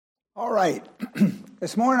All right.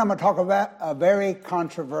 This morning I'm going to talk about a very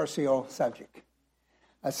controversial subject.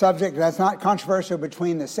 A subject that's not controversial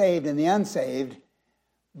between the saved and the unsaved,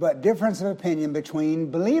 but difference of opinion between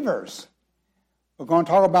believers. We're going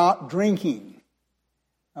to talk about drinking.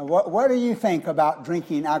 What do you think about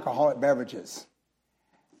drinking alcoholic beverages?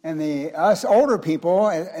 And us older people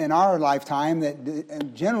in our lifetime,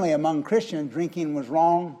 that generally among Christians, drinking was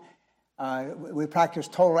wrong. We practice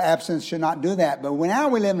total abstinence, should not do that. But now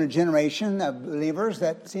we live in a generation of believers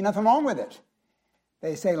that see nothing wrong with it.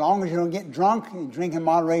 They say, as long as you don't get drunk, you drink in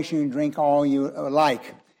moderation, you drink all you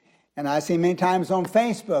like. And I see many times on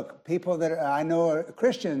Facebook, people that I know are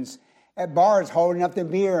Christians at bars holding up their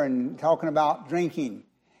beer and talking about drinking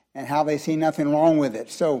and how they see nothing wrong with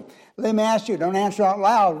it. So let me ask you, don't answer out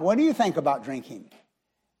loud, what do you think about drinking?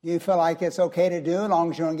 Do you feel like it's okay to do as long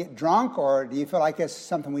as you don't get drunk, or do you feel like it's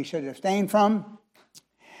something we should abstain from?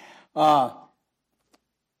 For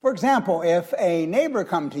example, if a neighbor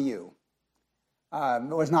come to you,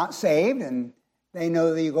 was not saved, and they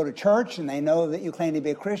know that you go to church, and they know that you claim to be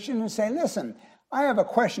a Christian, and say, listen, I have a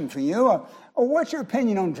question for you. What's your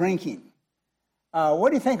opinion on drinking? What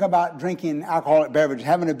do you think about drinking alcoholic beverages,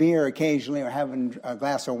 having a beer occasionally or having a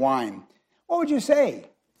glass of wine? What would you say?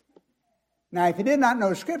 Now, if you did not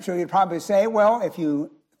know Scripture, you'd probably say, well, if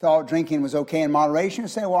you thought drinking was okay in moderation, you'd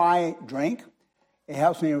say, well, I drink. It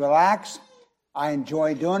helps me relax. I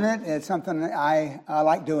enjoy doing it. It's something that I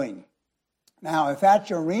like doing. Now, if that's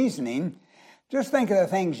your reasoning, just think of the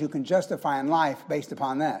things you can justify in life based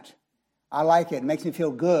upon that. I like it. It makes me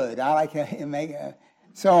feel good. I like it.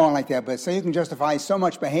 So on like that. But so you can justify so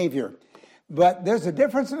much behavior. But there's a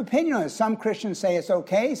difference of opinion on it. Some Christians say it's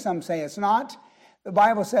okay. Some say it's not. The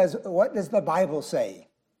Bible says, what does the Bible say?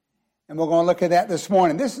 And we're going to look at that this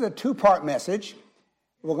morning. This is a two-part message.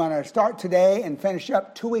 We're going to start today and finish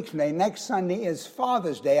up 2 weeks from today. Next Sunday is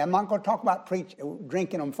Father's Day. I'm not going to talk about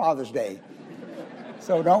drinking on Father's Day.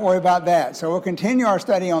 So don't worry about that. So we'll continue our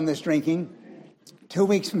study on this drinking 2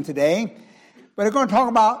 weeks from today. But we're going to talk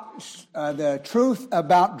about the truth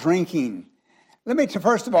about drinking. Let me,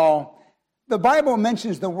 first of all, the Bible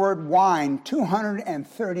mentions the word wine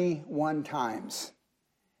 231 times.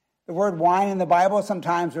 The word wine in the Bible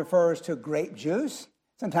sometimes refers to grape juice.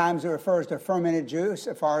 Sometimes it refers to fermented juice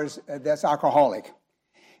as far as that's alcoholic.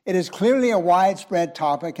 It is clearly a widespread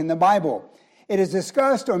topic in the Bible. It is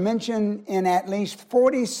discussed or mentioned in at least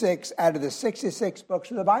 46 out of the 66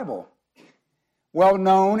 books of the Bible.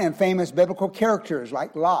 Well-known and famous biblical characters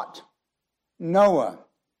like Lot, Noah,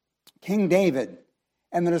 King David,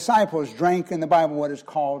 and the disciples drank in the Bible what is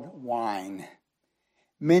called wine.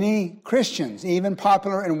 Many Christians, even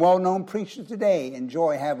popular and well-known preachers today,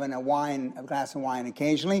 enjoy having a glass of wine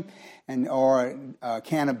occasionally, or a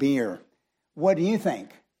can of beer. What do you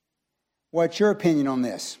think? What's your opinion on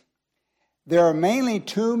this? There are mainly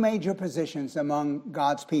two major positions among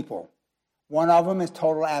God's people. One of them is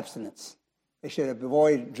total abstinence. They should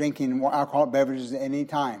avoid drinking alcoholic beverages at any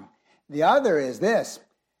time. The other is this.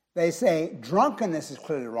 They say drunkenness is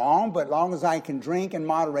clearly wrong, but as long as I can drink in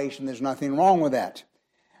moderation, there's nothing wrong with that.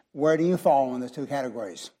 Where do you fall in those two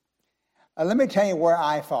categories? Let me tell you where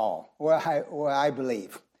I fall, where I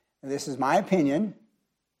believe. This is my opinion,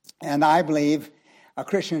 and I believe a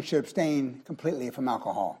Christian should abstain completely from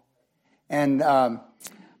alcohol. And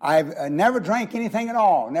I've never drank anything at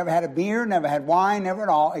all, never had a beer, never had wine, never at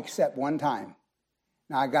all, except one time.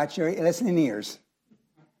 Now, I got your listening ears.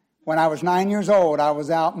 When I was 9 years old, I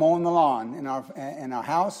was out mowing the lawn in our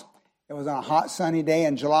house. It was on a hot, sunny day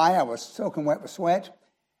in July. I was soaking wet with sweat.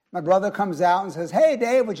 My brother comes out and says, hey,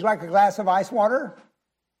 Dave, would you like a glass of ice water?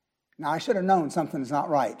 Now, I should have known something's not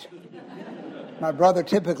right. My brother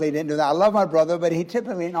typically didn't do that. I love my brother, but he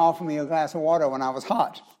typically didn't offer me a glass of water when I was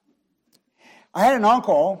hot. I had an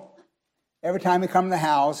uncle. Every time he come to the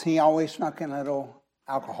house, he always snuck in a little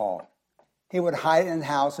alcohol. He would hide it in the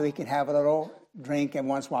house so he could have a little drink, and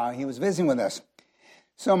once in a while he was visiting with us.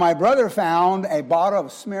 So my brother found a bottle of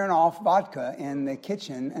Smirnoff vodka in the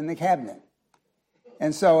kitchen in the cabinet.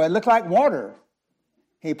 And so it looked like water.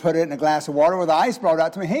 He put it in a glass of water with ice, brought it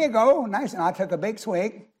out to me. Here you go, nice. And I took a big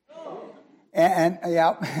swig. And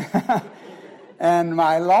and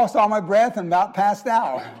I lost all my breath and about passed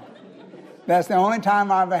out. That's the only time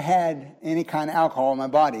I ever had any kind of alcohol in my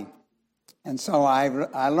body. And so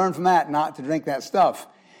I learned from that not to drink that stuff.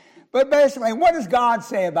 But basically, what does God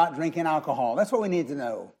say about drinking alcohol? That's what we need to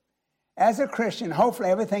know. As a Christian, hopefully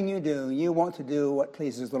everything you do, you want to do what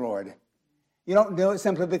pleases the Lord. You don't do it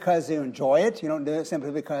simply because you enjoy it. You don't do it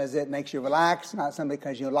simply because it makes you relax, not simply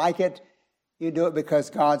because you like it. You do it because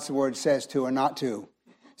God's word says to or not to.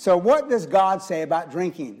 So what does God say about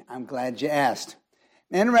drinking? I'm glad you asked.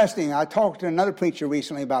 Interesting, I talked to another preacher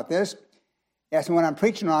recently about this. He asked me what I'm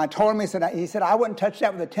preaching on. I told him, he said, I wouldn't touch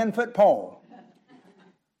that with a 10-foot pole.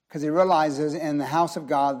 Because he realizes in the house of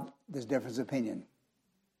God, there's difference of opinion.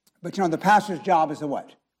 But the pastor's job is to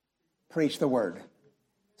what? Preach the word.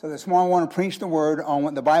 So this morning I want to preach the word on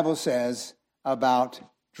what the Bible says about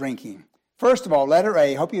drinking. First of all, letter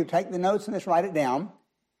A, hope you take the notes and just write it down.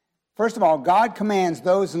 First of all, God commands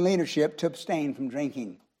those in leadership to abstain from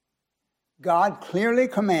drinking. God clearly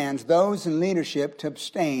commands those in leadership to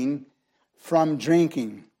abstain from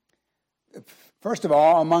drinking. First of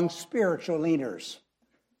all, among spiritual leaders.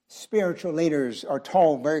 Spiritual leaders are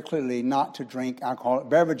told very clearly not to drink alcoholic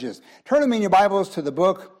beverages. Turn them in your Bibles to the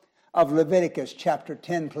book of Leviticus, chapter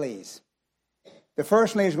 10, please. The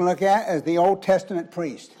first leaders we're going to look at is the Old Testament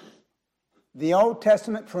priest. The Old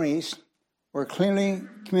Testament priests were clearly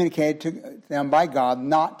communicated to them by God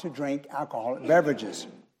not to drink alcoholic beverages.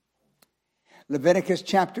 Leviticus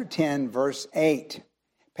chapter 10, verse 8.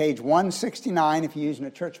 Page 169 if you're using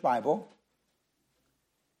a church Bible.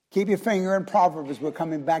 Keep your finger in Proverbs. We're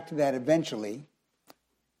coming back to that eventually.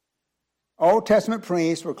 Old Testament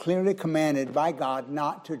priests were clearly commanded by God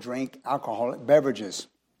not to drink alcoholic beverages.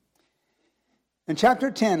 In chapter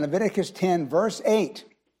 10, Leviticus 10, verse 8.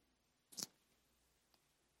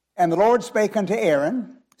 And the Lord spake unto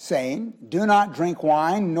Aaron, saying, Do not drink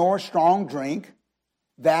wine, nor strong drink,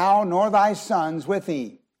 thou nor thy sons with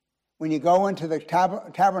thee, when you go into the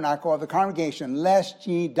tabernacle of the congregation, lest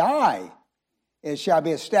ye die. It shall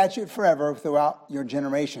be a statute forever throughout your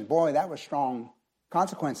generation. Boy, that was strong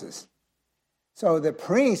consequences. So the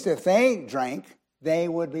priests, if they drank, they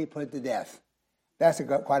would be put to death. That's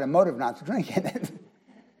quite a motive not to drink, isn't it?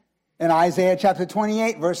 In Isaiah chapter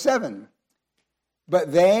 28, verse 7.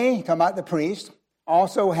 But they, talking about the priest,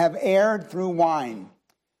 also have erred through wine,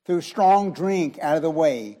 through strong drink out of the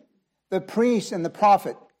way. The priest and the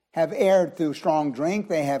prophet have erred through strong drink.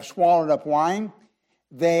 They have swallowed up wine.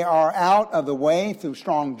 They are out of the way through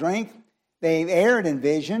strong drink. They've erred in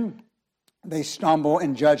vision. They stumble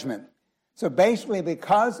in judgment. So basically,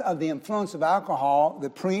 because of the influence of alcohol, the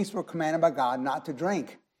priests were commanded by God not to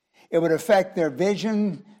drink. It would affect their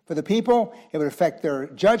vision for the people. It would affect their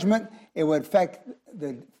judgment. It would affect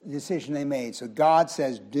the decision they made. So God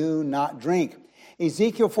says, do not drink.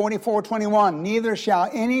 Ezekiel 44:21, neither shall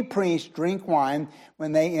any priest drink wine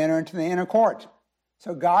when they enter into the inner court.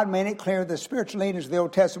 So God made it clear the spiritual leaders of the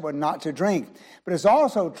Old Testament were not to drink. But it's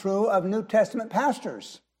also true of New Testament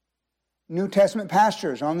pastors. New Testament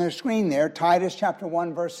pastors on their screen there, Titus chapter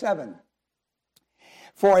 1, verse 7.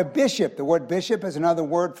 For a bishop, the word bishop is another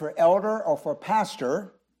word for elder or for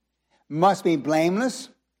pastor, must be blameless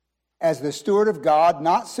as the steward of God,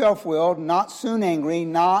 not self-willed, not soon angry,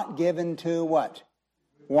 not given to what?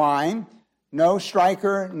 Wine. No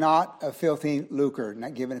striker, not a filthy lucre,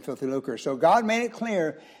 not given a filthy lucre. So God made it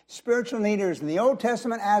clear, spiritual leaders in the Old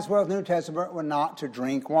Testament as well as the New Testament were not to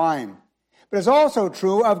drink wine. But it's also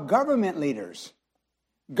true of government leaders.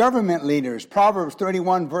 Government leaders, Proverbs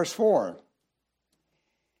 31, verse 4.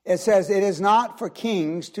 It says, it is not for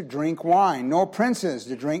kings to drink wine, nor princes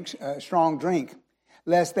to drink strong drink,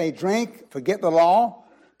 lest they drink, forget the law,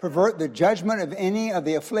 pervert the judgment of any of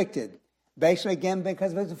the afflicted. Basically, again,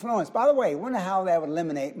 because of its influence. By the way, I wonder how that would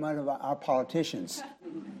eliminate one of our politicians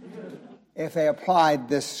if they applied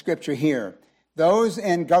this scripture here. Those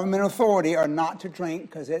in government authority are not to drink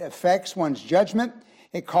because it affects one's judgment.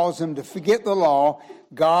 It calls them to forget the law.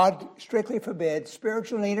 God strictly forbids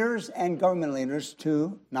spiritual leaders and government leaders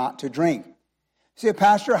not to drink. See,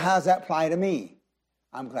 Pastor, how does that apply to me?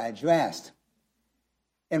 I'm glad you asked.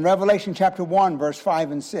 In Revelation chapter 1, verse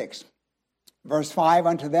 5 and 6. Verse 5,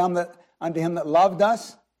 unto him that loved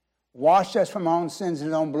us, washed us from our own sins in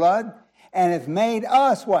his own blood, and hath made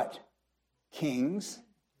us what? Kings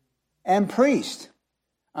and priests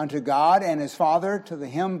unto God and his Father. To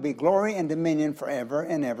him be glory and dominion forever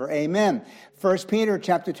and ever. Amen. 1 Peter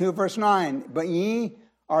chapter 2, verse 9. But ye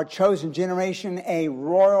are a chosen generation, a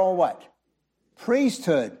royal what?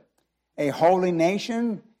 Priesthood, a holy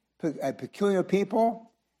nation, a peculiar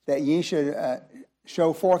people, that ye should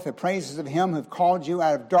show forth the praises of him who have called you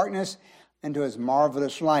out of darkness into his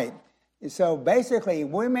marvelous light. So basically,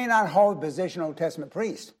 we may not hold the position of Old Testament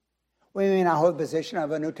priest. We may not hold the position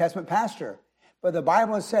of a New Testament pastor. But the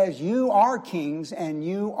Bible says you are kings and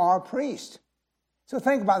you are priests. So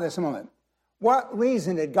think about this a moment. What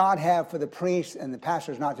reason did God have for the priests and the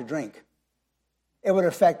pastors not to drink? It would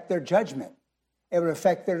affect their judgment. It would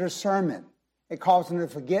affect their discernment. It caused them to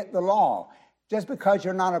forget the law. Just because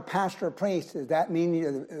you're not a pastor or priest, does that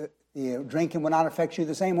mean drinking will not affect you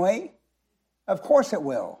the same way? Of course it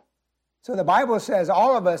will. So the Bible says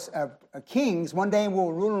all of us are kings. One day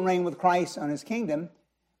we'll rule and reign with Christ on his kingdom.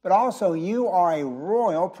 But also you are a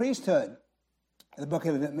royal priesthood. The book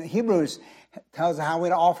of Hebrews tells us how we're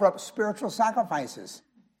to offer up spiritual sacrifices.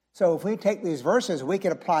 So if we take these verses, we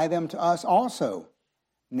can apply them to us also.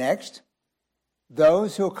 Next,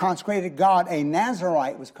 those who consecrated God, a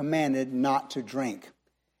Nazirite was commanded not to drink.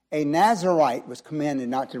 A Nazirite was commanded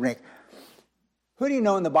not to drink. Who do you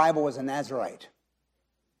know in the Bible was a Nazirite?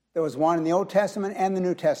 There was one in the Old Testament and the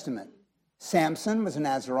New Testament. Samson was a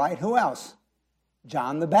Nazirite. Who else?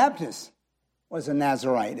 John the Baptist was a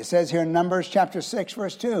Nazirite. It says here in Numbers chapter 6,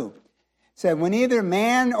 verse 2. It said, when either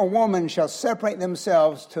man or woman shall separate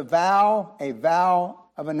themselves to vow a vow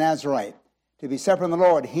of a Nazirite, to be separate from the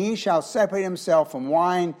Lord, he shall separate himself from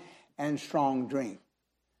wine and strong drink.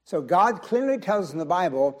 So God clearly tells us in the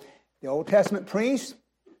Bible, the Old Testament priest,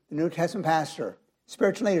 the New Testament pastor,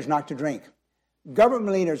 spiritual leaders not to drink.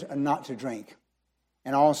 Government leaders are not to drink.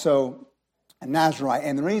 And also a Nazirite.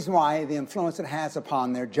 And the reason why, the influence it has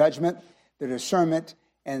upon their judgment, their discernment,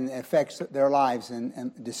 and affects their lives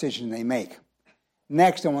and decisions they make.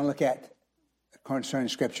 Next, I want to look at concerning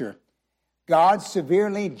Scripture. God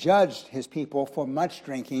severely judged his people for much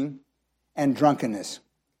drinking and drunkenness.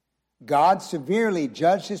 God severely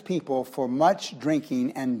judged his people for much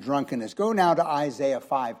drinking and drunkenness. Go now to Isaiah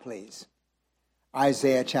 5, please.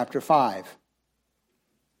 Isaiah chapter 5.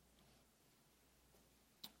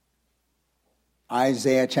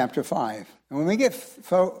 Isaiah chapter 5. And when we get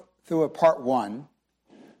through a part 1,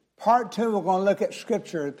 part 2, we're going to look at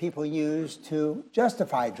Scripture that people use to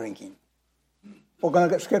justify drinking. We're going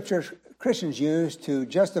to look at Scripture Christians use to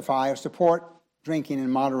justify or support drinking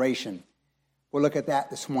in moderation. We'll look at that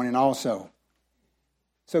this morning also.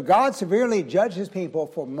 So God severely judged his people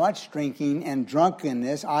for much drinking and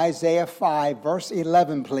drunkenness. Isaiah 5, verse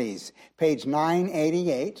 11, please. Page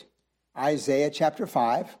 988, Isaiah chapter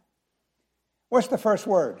 5. What's the first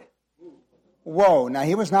word? Woe. Now,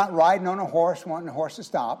 he was not riding on a horse, wanting the horse to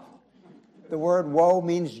stop. The word woe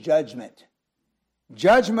means judgment.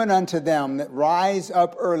 Judgment unto them that rise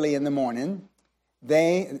up early in the morning,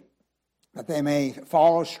 that they may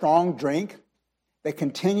follow strong drink, that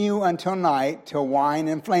continue until night, till wine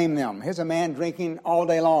inflame them. Here's a man drinking all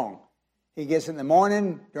day long. He gets in the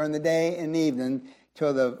morning, during the day, and the evening,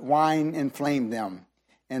 till the wine inflame them.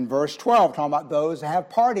 In verse 12, talking about those that have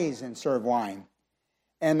parties and serve wine.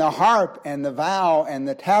 And the harp and the vow and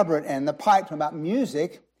the tabret and the pipe, talking about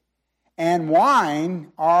music, and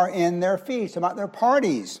wine are in their feasts, about their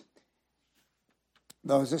parties.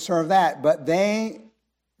 Those that serve that. But they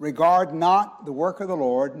regard not the work of the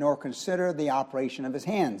Lord, nor consider the operation of his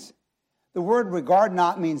hands. The word regard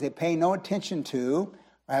not means they pay no attention to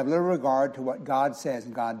or have little regard to what God says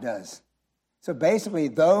and God does. So basically,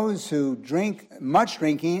 those who drink much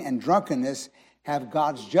drinking and drunkenness have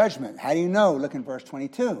God's judgment. How do you know? Look in verse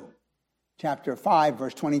 22. Chapter 5,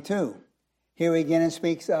 verse 22. Here again it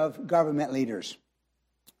speaks of government leaders.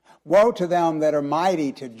 Woe to them that are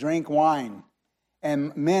mighty to drink wine,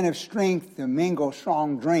 and men of strength to mingle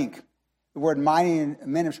strong drink. The word mighty and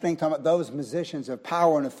men of strength, talking about those positions of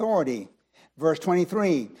power and authority. Verse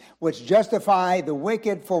 23, which justify the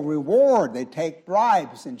wicked for reward. They take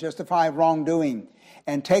bribes and justify wrongdoing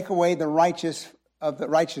and take away the righteousness of the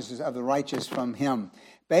righteous from him.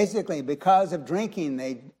 Basically, because of drinking,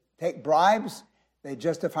 they take bribes, they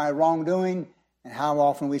justify wrongdoing, and how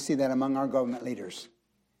often we see that among our government leaders.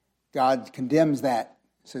 God condemns that,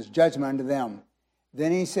 says judgment unto them.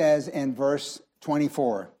 Then he says in verse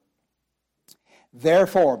 24,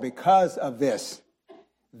 therefore, because of this,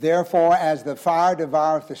 therefore, as the fire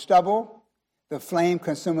devoureth the stubble, the flame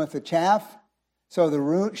consumeth the chaff, so the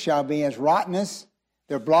root shall be as rottenness,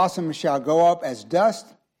 their blossoms shall go up as dust,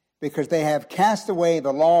 because they have cast away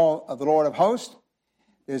the law of the Lord of hosts,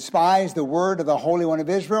 they despise the word of the Holy One of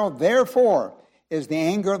Israel. Therefore is the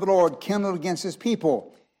anger of the Lord kindled against his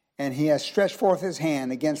people, and he has stretched forth his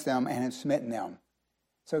hand against them and has smitten them.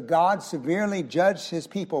 So God severely judged his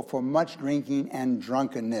people for much drinking and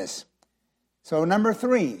drunkenness. So number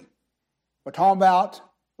 3, we're talking about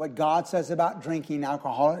what God says about drinking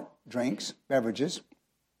alcoholic drinks, beverages.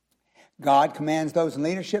 God commands those in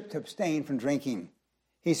leadership to abstain from drinking.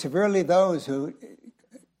 He severely those who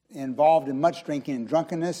involved in much drinking and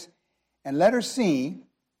drunkenness. And letter C,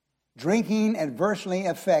 drinking adversely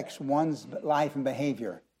affects one's life and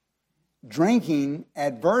behavior. Drinking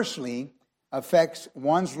adversely affects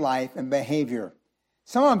one's life and behavior.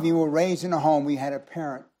 Some of you were raised in a home where you had a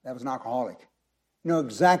parent that was an alcoholic. You know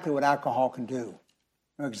exactly what alcohol can do. You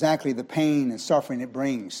know exactly the pain and suffering it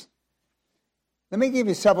brings. Let me give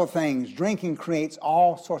you several things. Drinking creates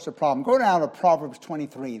all sorts of problems. Go down to Proverbs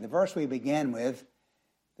 23, the verse we began with,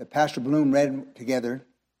 that Pastor Bloom read together,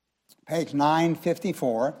 page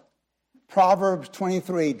 954. Proverbs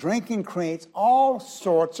 23, drinking creates all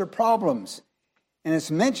sorts of problems. And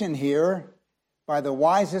it's mentioned here by the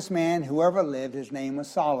wisest man who ever lived. His name was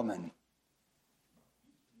Solomon.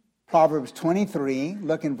 Proverbs 23,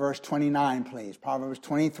 look in verse 29, please. Proverbs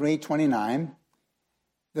 23, 29.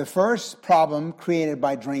 The first problem created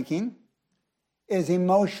by drinking is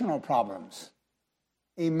emotional problems.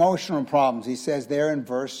 Emotional problems. He says there in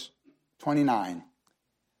verse 29.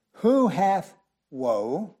 Who hath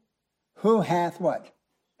woe? Who hath what?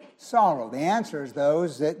 Sorrow. The answer is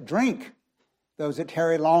those that drink. Those that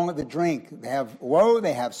tarry long at the drink. They have woe,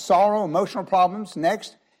 they have sorrow, emotional problems.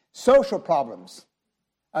 Next, social problems.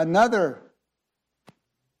 Another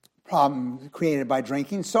problem created by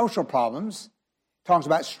drinking, social problems. Talks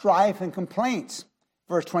about strife and complaints.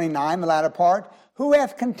 Verse 29, the latter part. Who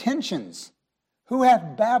hath contentions? Who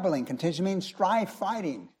hath babbling? Contention means strife,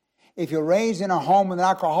 fighting. If you're raised in a home with an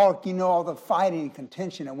alcoholic, you know all the fighting and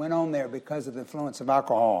contention that went on there because of the influence of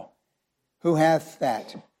alcohol. Who hath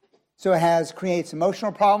that? So it creates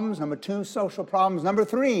emotional problems. Number 2, social problems. Number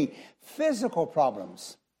 3, physical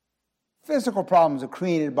problems. Physical problems are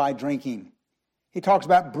created by drinking. He talks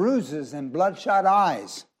about bruises and bloodshot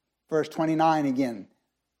eyes. Verse 29 again,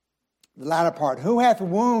 the latter part. Who hath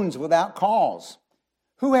wounds without cause?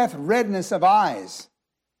 Who hath redness of eyes?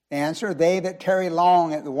 Answer, they that tarry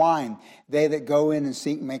long at the wine, they that go in and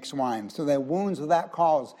seek mixed wine. So they have wounds without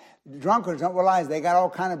cause. Drunkards don't realize they got all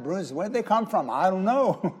kind of bruises. Where did they come from? I don't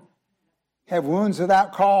know. Have wounds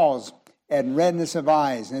without cause and redness of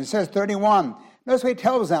eyes. And it says 31, notice what he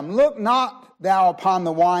tells them, look not thou upon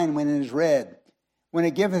the wine when it is red, when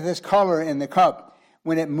it giveth its color in the cup,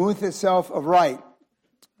 when it moveth itself aright.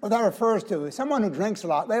 What that refers to is someone who drinks a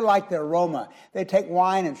lot, they like the aroma. They take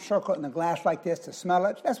wine and circle it in the glass like this to smell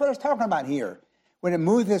it. That's what it's talking about here. When it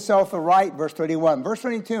moveth itself aright, verse 31. Verse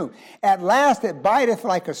 22, at last it biteth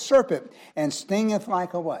like a serpent and stingeth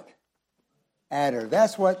like a what? Adder.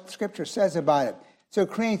 That's what Scripture says about it. So it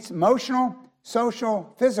creates emotional,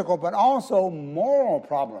 social, physical, but also moral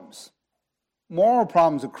problems. Moral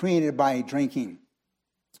problems are created by drinking.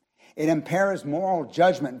 It impairs moral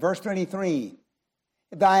judgment. Verse 33,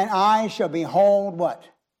 thine eyes shall behold what?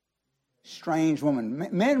 Strange woman.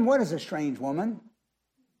 Men, what is a strange woman?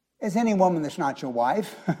 It's any woman that's not your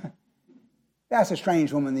wife. That's a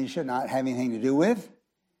strange woman that you should not have anything to do with.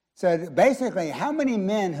 So basically, how many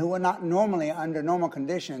men who are not normally under normal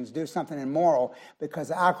conditions do something immoral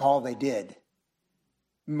because of alcohol they did?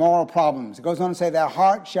 Moral problems. It goes on to say, their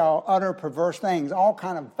heart shall utter perverse things, all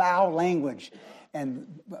kind of foul language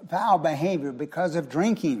and foul behavior because of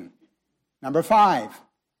drinking. Number 5,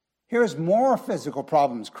 here's more physical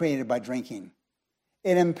problems created by drinking.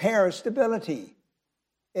 It impairs stability.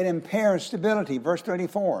 It impairs stability. Verse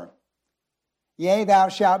 34, yea, thou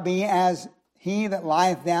shalt be as he that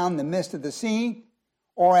lieth down in the midst of the sea,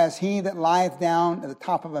 or as he that lieth down at the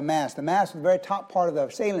top of a mast. The mast is the very top part of the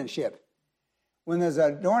sailing ship. When there's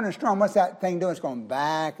during a storm, what's that thing doing? It's going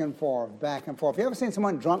back and forth, back and forth. You ever seen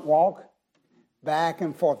someone drunk walk? Back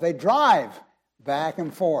and forth. They drive back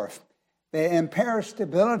and forth. They impair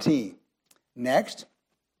stability. Next,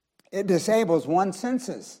 it disables one's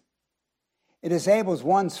senses. It disables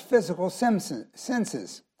one's physical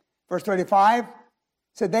senses. Verse 35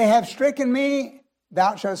 said, they have stricken me,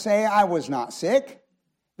 thou shalt say, I was not sick.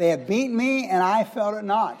 They have beaten me, and I felt it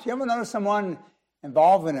not. You ever notice someone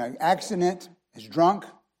involved in an accident is drunk?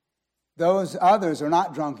 Those others are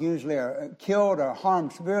not drunk, usually are killed or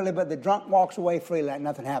harmed severely, but the drunk walks away freely like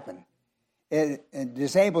nothing happened. It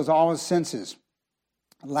disables all his senses.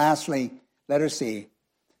 Lastly, letter C,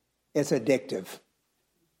 it's addictive.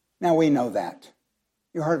 Now we know that.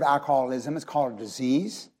 You heard of alcoholism, it's called a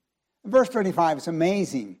disease. Verse 35, it's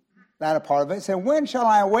amazing, that part of it. It said, when shall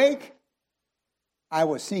I awake? I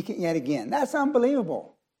will seek it yet again. That's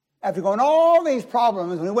unbelievable. After going all these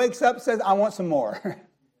problems, when he wakes up, says, I want some more.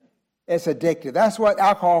 It's addictive. That's what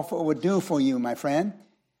alcohol would do for you, my friend.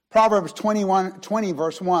 Proverbs 20,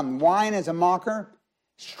 verse 1. Wine is a mocker,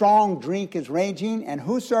 strong drink is raging, and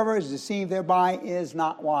whosoever is deceived thereby is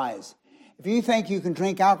not wise. If you think you can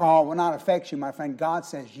drink alcohol, it will not affect you, my friend. God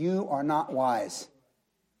says you are not wise.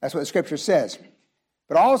 That's what Scripture says.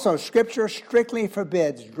 But also, Scripture strictly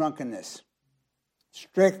forbids drunkenness.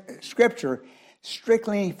 Scripture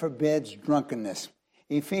strictly forbids drunkenness.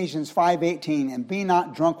 Ephesians 5:18, and be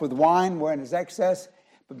not drunk with wine wherein is excess,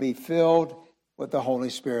 but be filled with the Holy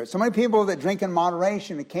Spirit. So many people that drink in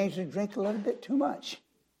moderation occasionally drink a little bit too much.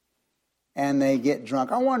 and they get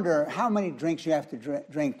drunk. I wonder how many drinks you have to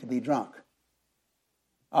drink to be drunk.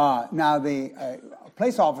 Now, the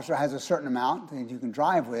police officer has a certain amount that you can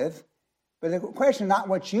drive with, but the question is not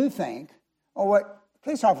what you think or what the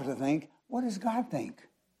police officer think. What does God think?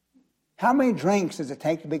 How many drinks does it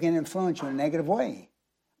take to begin to influence you in a negative way?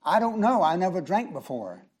 I don't know. I never drank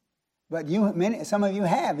before. But some of you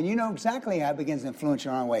have, and you know exactly how it begins to influence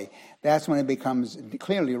you in a way. That's when it becomes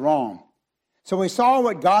clearly wrong. So we saw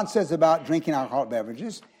what God says about drinking alcoholic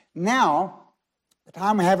beverages. Now, the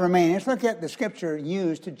time we have remaining, let's look at the scripture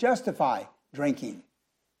used to justify drinking.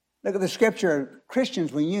 Look at the scripture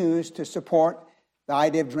Christians will use to support the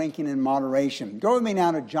idea of drinking in moderation. Go with me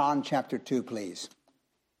now to John chapter 2, please.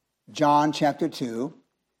 John chapter 2.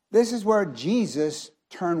 This is where Jesus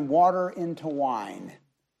turned water into wine.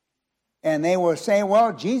 And they will say,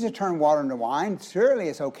 well, Jesus turned water into wine. Surely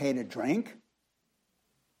it's okay to drink.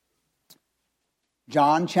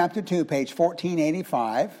 John chapter 2, page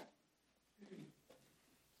 1485.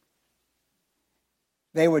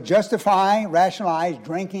 They would justify, rationalize,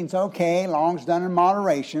 drinking's okay, long as done in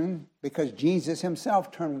moderation, because Jesus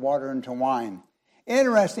himself turned water into wine.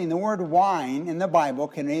 Interesting, the word wine in the Bible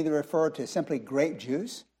can either refer to simply grape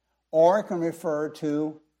juice, or it can refer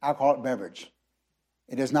to alcoholic beverage.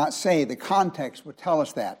 It does not say. The context would tell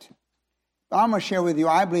us that. But I'm going to share with you,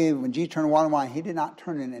 I believe when Jesus turned water into wine, he did not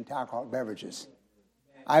turn it into alcoholic beverages.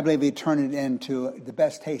 I believe he turned it into the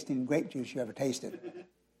best tasting grape juice you ever tasted.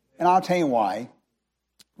 And I'll tell you why.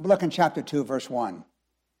 Look in chapter 2, verse 1.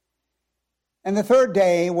 And the third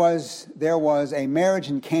day there was a marriage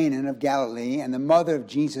in Cana of Galilee, and the mother of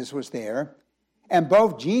Jesus was there. And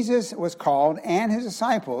both Jesus was called and his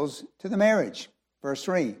disciples to the marriage. Verse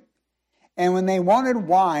 3. And when they wanted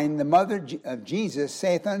wine, the mother of Jesus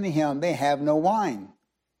saith unto him, they have no wine.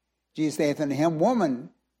 Jesus saith unto him, Woman,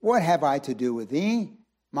 what have I to do with thee?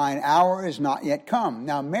 Mine hour is not yet come.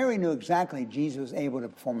 Now Mary knew exactly Jesus was able to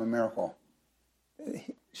perform a miracle.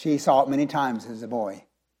 She saw it many times as a boy.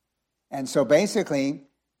 And so basically,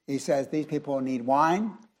 he says these people need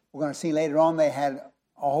wine. We're going to see later on they had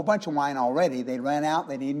a whole bunch of wine already. They ran out.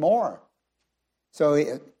 They need more. So he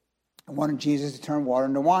wanted Jesus to turn water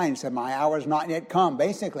into wine. He said, my hour is not yet come.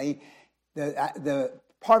 Basically, the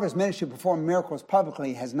part of his ministry to perform miracles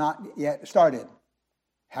publicly has not yet started.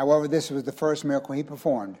 However, this was the first miracle he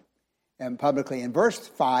performed and publicly. In verse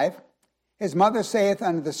 5, his mother saith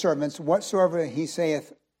unto the servants, whatsoever he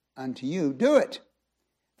saith unto you, do it.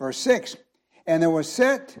 Verse 6, and there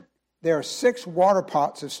are 6 water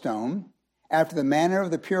pots of stone, after the manner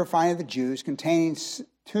of the purifying of the Jews, containing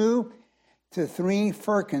 2 to 3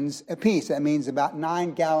 firkins apiece. That means about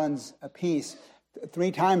 9 gallons apiece,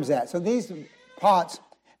 3 times that. So these pots,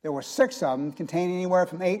 there were 6 of them, containing anywhere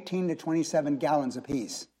from 18 to 27 gallons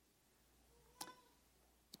apiece.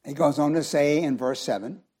 He goes on to say in verse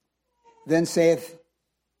 7, then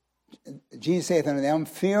Jesus saith unto them,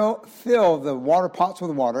 fill the water pots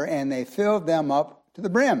with water, and they filled them up to the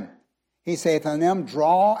brim. He saith unto them,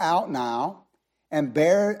 draw out now, and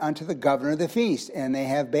bear it unto the governor of the feast. And they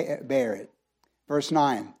have bear it. Verse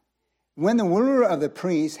 9, when the ruler of the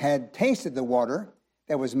priests had tasted the water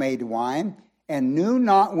that was made to wine, and knew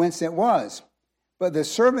not whence it was, but the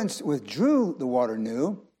servants withdrew the water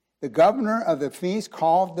new, the governor of the feast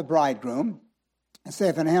called the bridegroom, and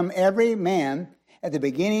saith unto him, every man at the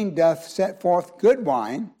beginning doth set forth good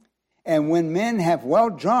wine, and when men have well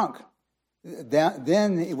drunk,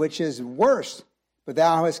 then which is worse, but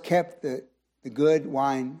thou hast kept the good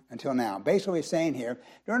wine until now. Basically what he's saying here,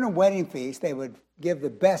 during a wedding feast, they would give the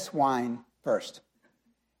best wine first.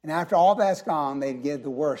 And after all that's gone, they'd give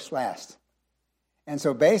the worst last. And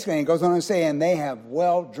so basically, he goes on to say, and they have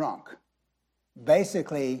well drunk.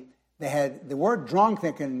 Basically, they had the word drunk,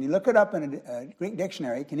 you look it up in a Greek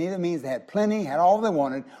dictionary, it can either mean they had plenty, had all they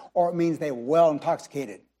wanted, or it means they were well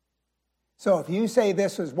intoxicated. So if you say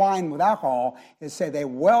this was wine with alcohol, it say they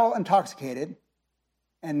were well intoxicated,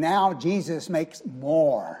 and now Jesus makes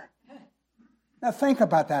more. Now think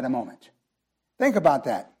about that a moment. Think about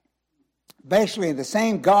that. Basically, the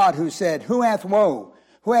same God who said, who hath woe,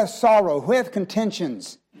 who hath sorrow, who hath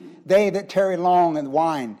contentions, they that tarry long in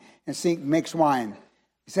wine and seek mixed wine.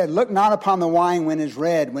 He said, look not upon the wine when it is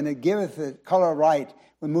red, when it giveth the color right,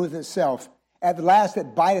 removeth itself. At the last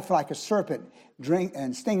it biteth like a serpent, drink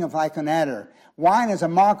and stingeth like an adder. Wine is a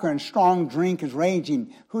mocker, and strong drink is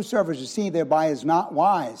raging. Whosoever is deceived thereby is not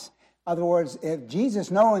wise. In other words, if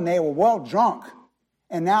Jesus, knowing they were well drunk,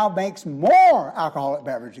 and now makes more alcoholic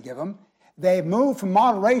beverage to give them, they move from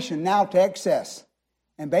moderation now to excess.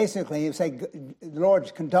 And basically, you say the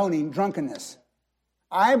Lord's condoning drunkenness.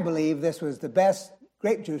 I believe this was the best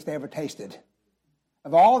grape juice they ever tasted.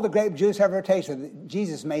 Of all the grape juice ever tasted,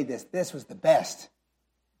 Jesus made this. This was the best.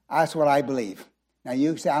 That's what I believe. Now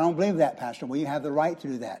you say, I don't believe that, Pastor. Well, you have the right to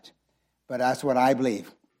do that. But that's what I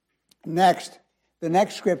believe. Next, the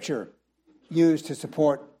next scripture used to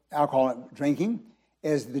support alcoholic drinking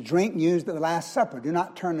is the drink used at the Last Supper. Do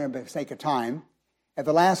not turn there for the sake of time. At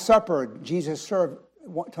the Last Supper, Jesus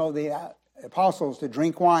told the apostles to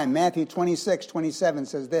drink wine. Matthew 26:27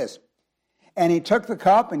 says this, and he took the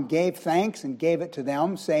cup and gave thanks and gave it to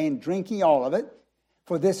them, saying, drink ye all of it,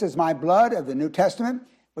 for this is my blood of the New Testament,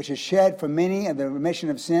 which is shed for many of the remission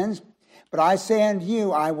of sins. But I say unto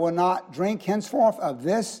you, I will not drink henceforth of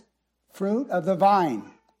this fruit of the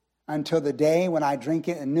vine until the day when I drink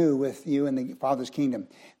it anew with you in the Father's kingdom.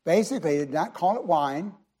 Basically, they did not call it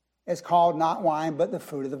wine. It's called not wine, but the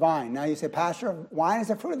fruit of the vine. Now you say, Pastor, wine is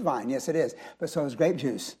the fruit of the vine. Yes, it is. But so is grape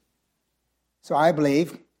juice. So I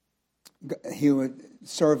believe he would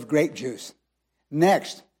serve grape juice.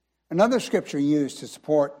 Next, another scripture used to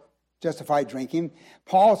support justified drinking,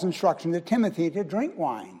 Paul's instruction to Timothy to drink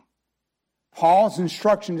wine. Paul's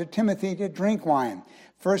instruction to Timothy to drink wine.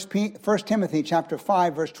 1 Timothy chapter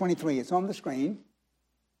 5, verse 23. It's on the screen.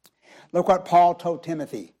 Look what Paul told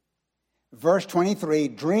Timothy. Verse 23,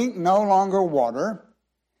 drink no longer water,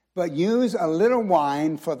 but use a little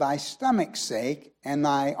wine for thy stomach's sake and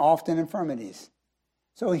thy often infirmities.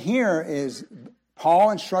 So here is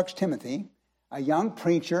Paul instructs Timothy, a young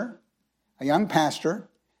preacher, a young pastor,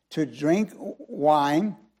 to drink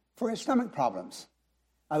wine for his stomach problems.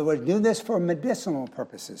 In other words, do this for medicinal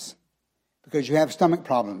purposes because you have stomach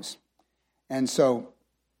problems. And so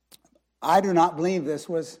I do not believe this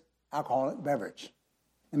was alcoholic beverage.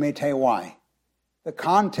 Let me tell you why. The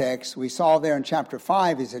context we saw there in chapter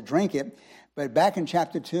 5 is to drink it, but back in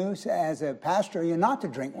chapter 2, as a pastor, you're not to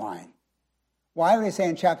drink wine. Why would he say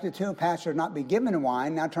in chapter 2, pastor not be given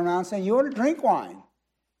wine, now turn around and say you ought to drink wine?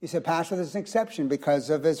 He said, pastor, there's an exception because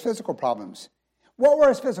of his physical problems. What were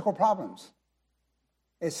his physical problems?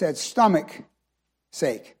 It said stomach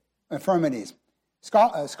sake, infirmities.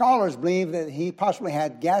 Scholars believe that he possibly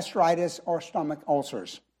had gastritis or stomach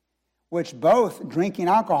ulcers, which both drinking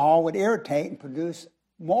alcohol would irritate and produce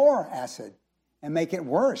more acid and make it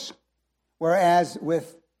worse. Whereas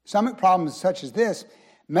with stomach problems such as this,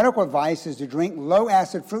 medical advice is to drink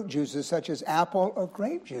low-acid fruit juices such as apple or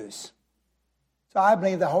grape juice. So I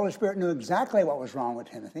believe the Holy Spirit knew exactly what was wrong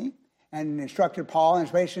with Timothy and instructed Paul in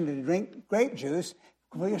inspiration to drink grape juice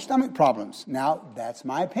for your stomach problems. Now, that's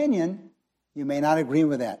my opinion. You may not agree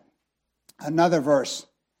with that. Another verse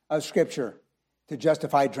of Scripture to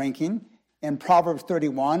justify drinking in Proverbs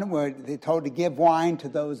 31, where they're told to give wine to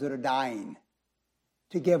those that are dying.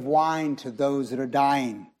 To give wine to those that are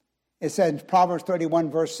dying. It said in Proverbs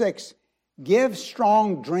 31, verse 6, give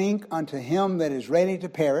strong drink unto him that is ready to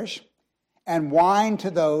perish, and wine to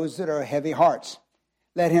those that are heavy hearts.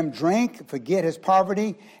 Let him drink, forget his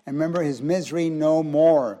poverty, and remember his misery no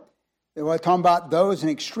more. We're talking about those in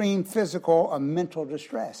extreme physical or mental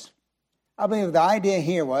distress. I believe the idea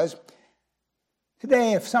here was,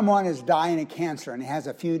 today if someone is dying of cancer and he has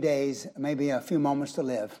a few days, maybe a few moments to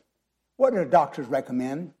live, what do the doctors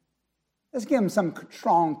recommend? Let's give him some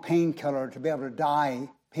strong painkiller to be able to die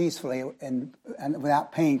peacefully and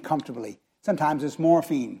without pain comfortably. Sometimes it's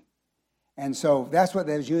morphine. And so that's what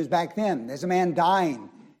was used back then. There's a man dying.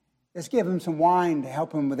 Let's give him some wine to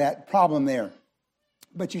help him with that problem there.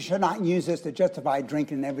 But you should not use this to justify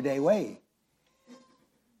drinking in an everyday way.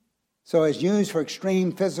 So it's used for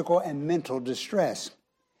extreme physical and mental distress.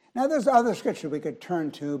 Now there's other scripture we could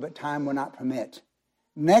turn to, but time will not permit.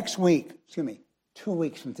 Next week, 2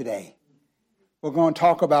 weeks from today, we're going to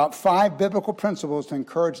talk about 5 biblical principles to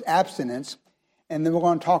encourage abstinence. And then we're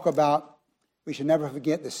going to talk about we should never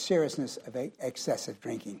forget the seriousness of excessive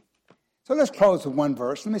drinking. So let's close with one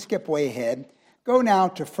verse. Let me skip way ahead. Go now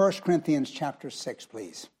to 1 Corinthians chapter 6,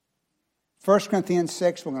 please. 1 Corinthians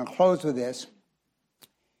 6, we're going to close with this.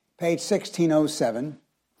 Page 1607.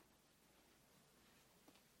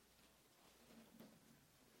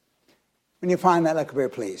 When you find that, look up here,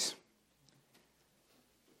 please.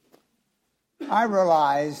 I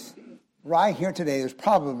realize right here today there's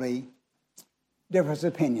probably difference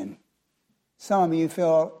of opinion. Some of you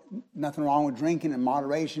feel nothing wrong with drinking in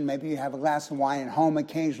moderation. Maybe you have a glass of wine at home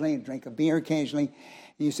occasionally, drink a beer occasionally.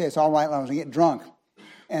 And you say it's all right as long as I get drunk.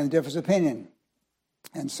 And the difference of opinion.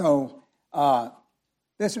 And so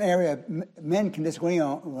this is an area men can disagree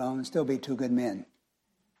on and still be two good men.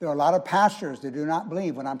 There are a lot of pastors that do not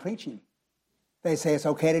believe what I'm preaching. They say it's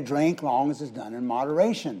okay to drink long as it's done in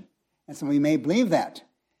moderation. And so we may believe that.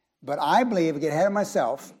 But I believe, I get ahead of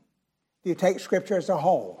myself, you take Scripture as a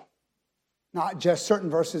whole. Not just certain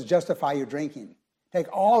verses justify your drinking.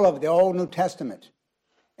 Take all of the Old New Testament.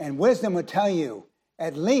 And wisdom would tell you,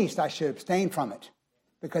 at least I should abstain from it,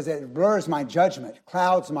 because it blurs my judgment,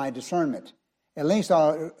 clouds my discernment. At least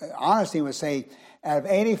honesty would say, out of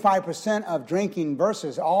 85% of drinking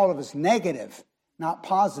verses, all of it's negative, not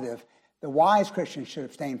positive. The wise Christian should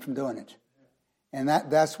abstain from doing it. And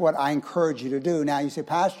that's what I encourage you to do. Now you say,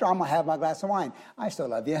 Pastor, I'm going to have my glass of wine. I still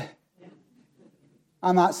love you.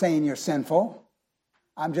 I'm not saying you're sinful.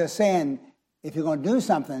 I'm just saying, if you're going to do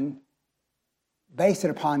something, base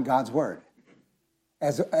it upon God's word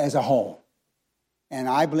as a whole. And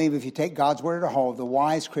I believe if you take God's word as a whole, the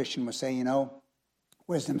wise Christian will say,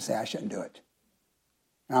 wisdom say I shouldn't do it.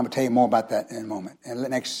 And I'm going to tell you more about that in a moment, and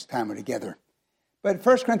next time we're together. But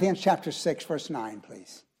 1 Corinthians chapter 6, verse 9,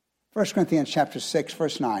 please. 1 Corinthians chapter 6,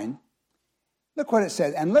 verse 9. Look what it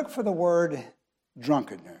says. And look for the word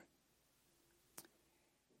drunkenness.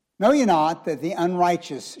 Know ye not that the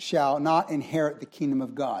unrighteous shall not inherit the kingdom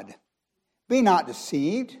of God? Be not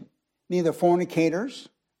deceived, neither fornicators,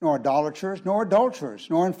 nor idolaters, nor adulterers,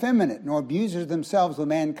 nor effeminate, nor abusers themselves with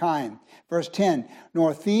mankind. Verse 10,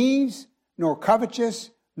 nor thieves, nor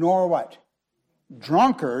covetous, nor what?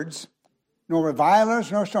 Drunkards, nor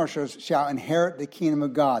revilers, nor sorcerers shall inherit the kingdom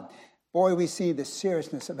of God. Boy, we see the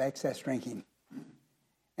seriousness of excess drinking.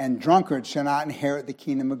 And drunkards shall not inherit the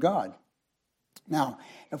kingdom of God. Now,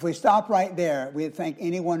 if we stop right there, we'd think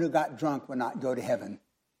anyone who got drunk would not go to heaven.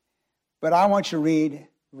 But I want you to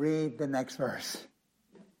read the next verse.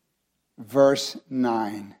 Verse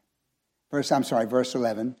 11.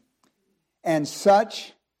 And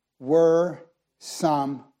such were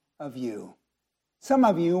some of you. Some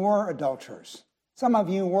of you were adulterers. Some of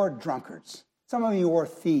you were drunkards. Some of you were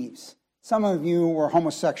thieves. Some of you were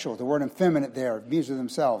homosexuals. The word effeminate there, abusers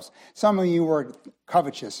themselves. Some of you were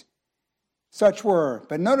covetous. Such were.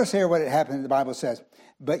 But notice here what it happened, the Bible says.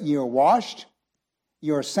 But you are washed,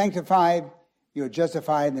 you are sanctified, you are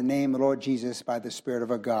justified in the name of the Lord Jesus by the Spirit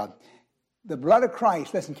of our God. The blood of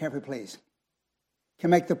Christ, listen carefully please, can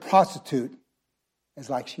make the prostitute as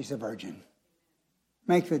like she's a virgin.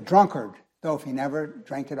 Make the drunkard, though if he never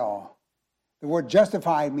drank at all. The word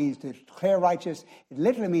justified means to declare righteous. It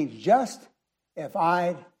literally means just if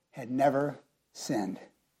I had never sinned.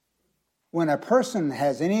 When a person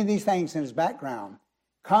has any of these things in his background,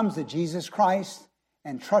 comes to Jesus Christ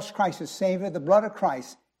and trusts Christ as Savior, the blood of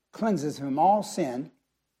Christ cleanses him from all sin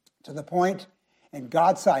to the point in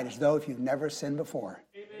God's sight as though if you've never sinned before.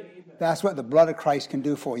 Amen. That's what the blood of Christ can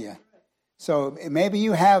do for you. So maybe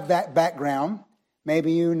you have that background.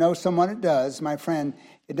 Maybe you know someone that does. My friend,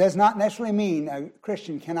 it does not necessarily mean a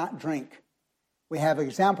Christian cannot drink. We have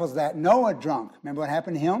examples of that. Noah drunk. Remember what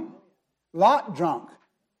happened to him? Lot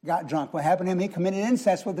got drunk. What happened to him? He committed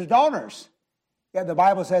incest with his daughters. Yet the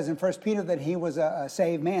Bible says in 1 Peter that he was a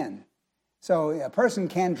saved man. So a person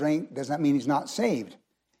can drink, does not mean he's not saved.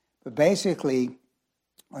 But basically,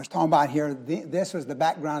 I was talking about here, this was the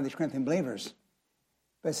background of these Corinthian believers.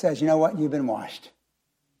 But it says, you know what? You've been washed.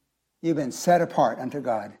 You've been set apart unto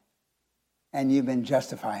God. And you've been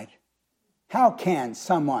justified. How can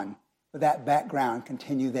someone with that background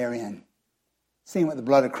continue therein? Seeing what the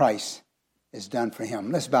blood of Christ has done for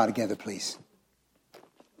him. Let's bow together, please.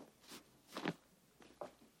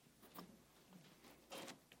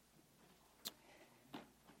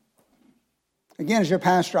 Again, as your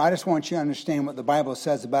pastor, I just want you to understand what the Bible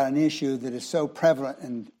says about an issue that is so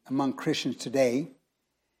prevalent among Christians today.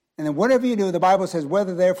 And then whatever you do, the Bible says,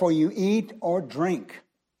 whether therefore you eat or drink,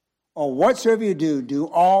 or whatsoever you do, do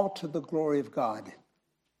all to the glory of God.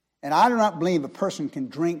 And I do not believe a person can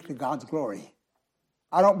drink to God's glory.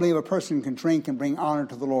 I don't believe a person can drink and bring honor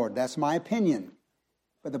to the Lord. That's my opinion.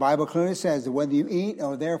 But the Bible clearly says that whether you eat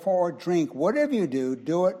or therefore drink, whatever you do,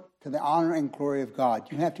 do it to the honor and glory of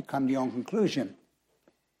God. You have to come to your own conclusion.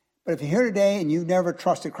 But if you're here today and you've never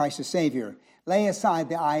trusted Christ as Savior, lay aside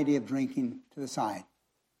the idea of drinking to the side.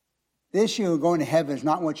 The issue of going to heaven is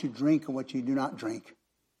not what you drink or what you do not drink.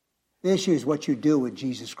 The issue is what you do with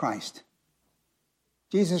Jesus Christ.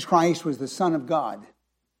 Jesus Christ was the Son of God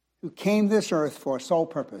who came to this earth for a sole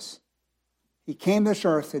purpose. He came to this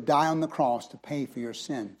earth to die on the cross to pay for your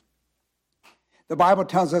sin. The Bible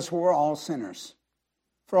tells us we're all sinners.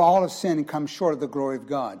 For all have sinned and come short of the glory of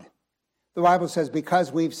God. The Bible says,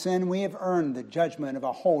 because we've sinned, we have earned the judgment of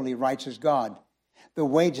a holy, righteous God. The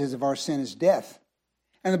wages of our sin is death.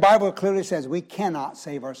 And the Bible clearly says we cannot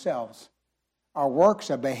save ourselves. Our works,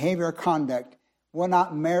 our behavior, our conduct will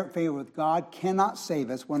not merit favor with God, cannot save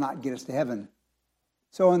us, will not get us to heaven.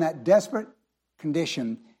 So in that desperate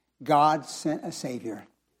condition, God sent a Savior,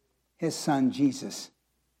 his Son, Jesus.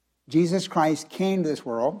 Jesus Christ came to this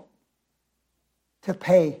world to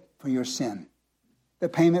pay for your sin. The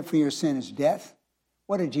payment for your sin is death.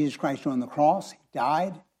 What did Jesus Christ do on the cross? He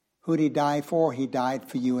died. Who did he die for? He died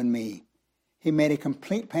for you and me. He made a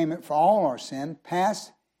complete payment for all our sin,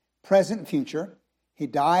 past, present, and future. He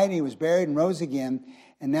died, he was buried, and rose again.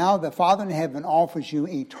 And now the Father in heaven offers you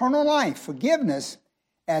eternal life, forgiveness,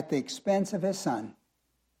 at the expense of his Son.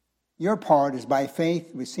 Your part is by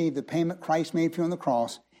faith, receive the payment Christ made for you on the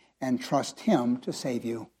cross, and trust him to save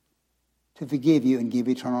you, to forgive you, and give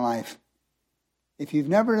you eternal life. If you've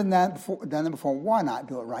never done that before, why not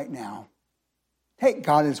do it right now? Take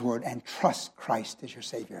God at his word and trust Christ as your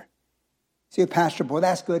Savior. See, Pastor, boy,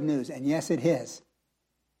 that's good news. And yes, it is.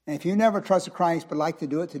 And if you never trusted Christ but like to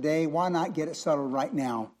do it today, why not get it settled right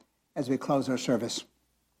now as we close our service?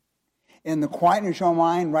 In the quietness of your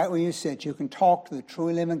mind, right where you sit, you can talk to the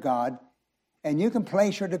truly living God, and you can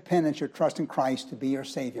place your dependence, your trust in Christ to be your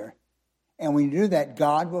Savior. And when you do that,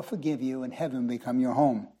 God will forgive you and heaven will become your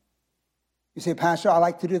home. You say, Pastor, I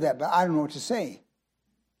like to do that, but I don't know what to say.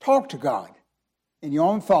 Talk to God in your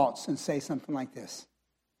own thoughts and say something like this.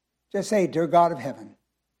 Just say, Dear God of heaven,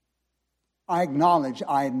 I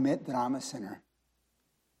admit that I'm a sinner.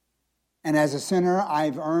 And as a sinner,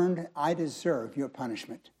 I deserve your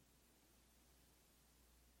punishment.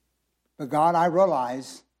 But God, I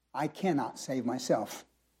realize I cannot save myself.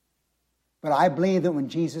 But I believe that when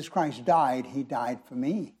Jesus Christ died, he died for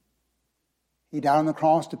me. He died on the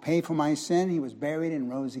cross to pay for my sin. He was buried and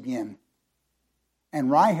rose again. And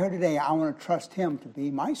right here today, I want to trust him to be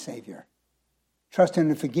my Savior. Trust him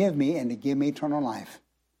to forgive me and to give me eternal life.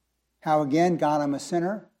 How again, God, I'm a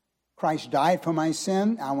sinner. Christ died for my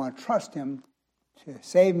sin. I want to trust him to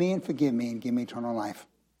save me and forgive me and give me eternal life.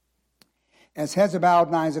 As heads are bowed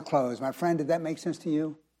and eyes are closed, my friend, did that make sense to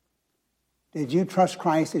you? Did you trust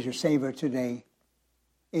Christ as your Savior today?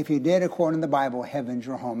 If you did, according to the Bible, heaven's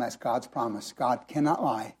your home. That's God's promise. God cannot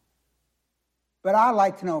lie. But I'd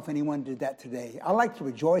like to know if anyone did that today. I'd like to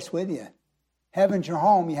rejoice with you. Heaven's your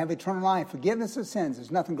home. You have eternal life. Forgiveness of sins.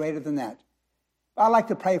 There's nothing greater than that. But I'd like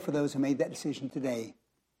to pray for those who made that decision today.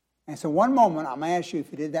 And so one moment, I'm going to ask you,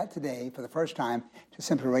 if you did that today for the first time, to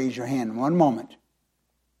simply raise your hand. One moment.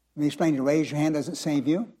 Let me explain to you, raise your hand doesn't save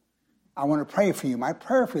you. I want to pray for you. My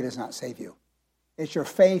prayer for you does not save you. It's your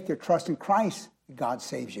faith, your trust in Christ, that God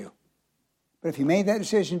saves you. But if you made that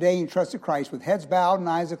decision today and you trusted Christ with heads bowed and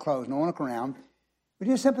eyes closed, no one look around, would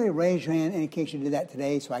you simply raise your hand in case you did that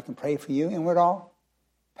today so I can pray for you? And we're all,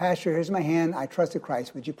 Pastor, here's my hand. I trusted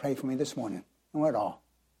Christ. Would you pray for me this morning? And we're all.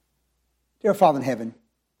 Dear Father in heaven,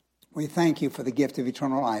 we thank you for the gift of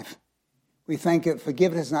eternal life. We thank you that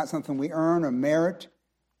forgiveness is not something we earn or merit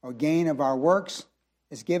or gain of our works.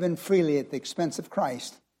 It's given freely at the expense of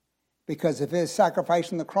Christ. Because of his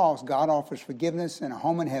sacrifice on the cross, God offers forgiveness and a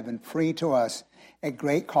home in heaven free to us at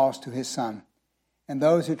great cost to his Son. And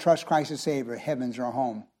those who trust Christ as Savior, heaven's our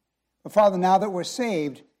home. But Father, now that we're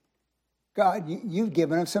saved, God, you've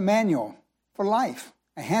given us a manual for life,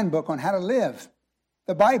 a handbook on how to live,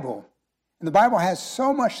 the Bible. And the Bible has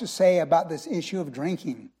so much to say about this issue of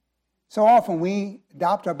drinking. So often we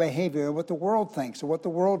adopt our behavior what the world thinks or what the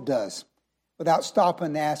world does without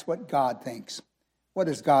stopping to ask what God thinks. What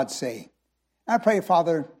does God say? I pray,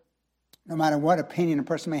 Father, no matter what opinion a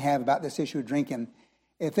person may have about this issue of drinking,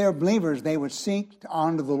 if they're believers, they would seek to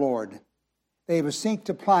honor the Lord. They would seek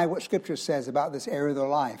to apply what Scripture says about this area of their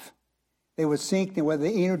life. They would seek, whether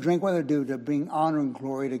they eat or drink, whether they do, to bring honor and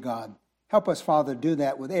glory to God. Help us, Father, do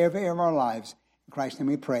that with every area of our lives. In Christ's name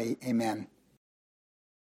we pray, amen.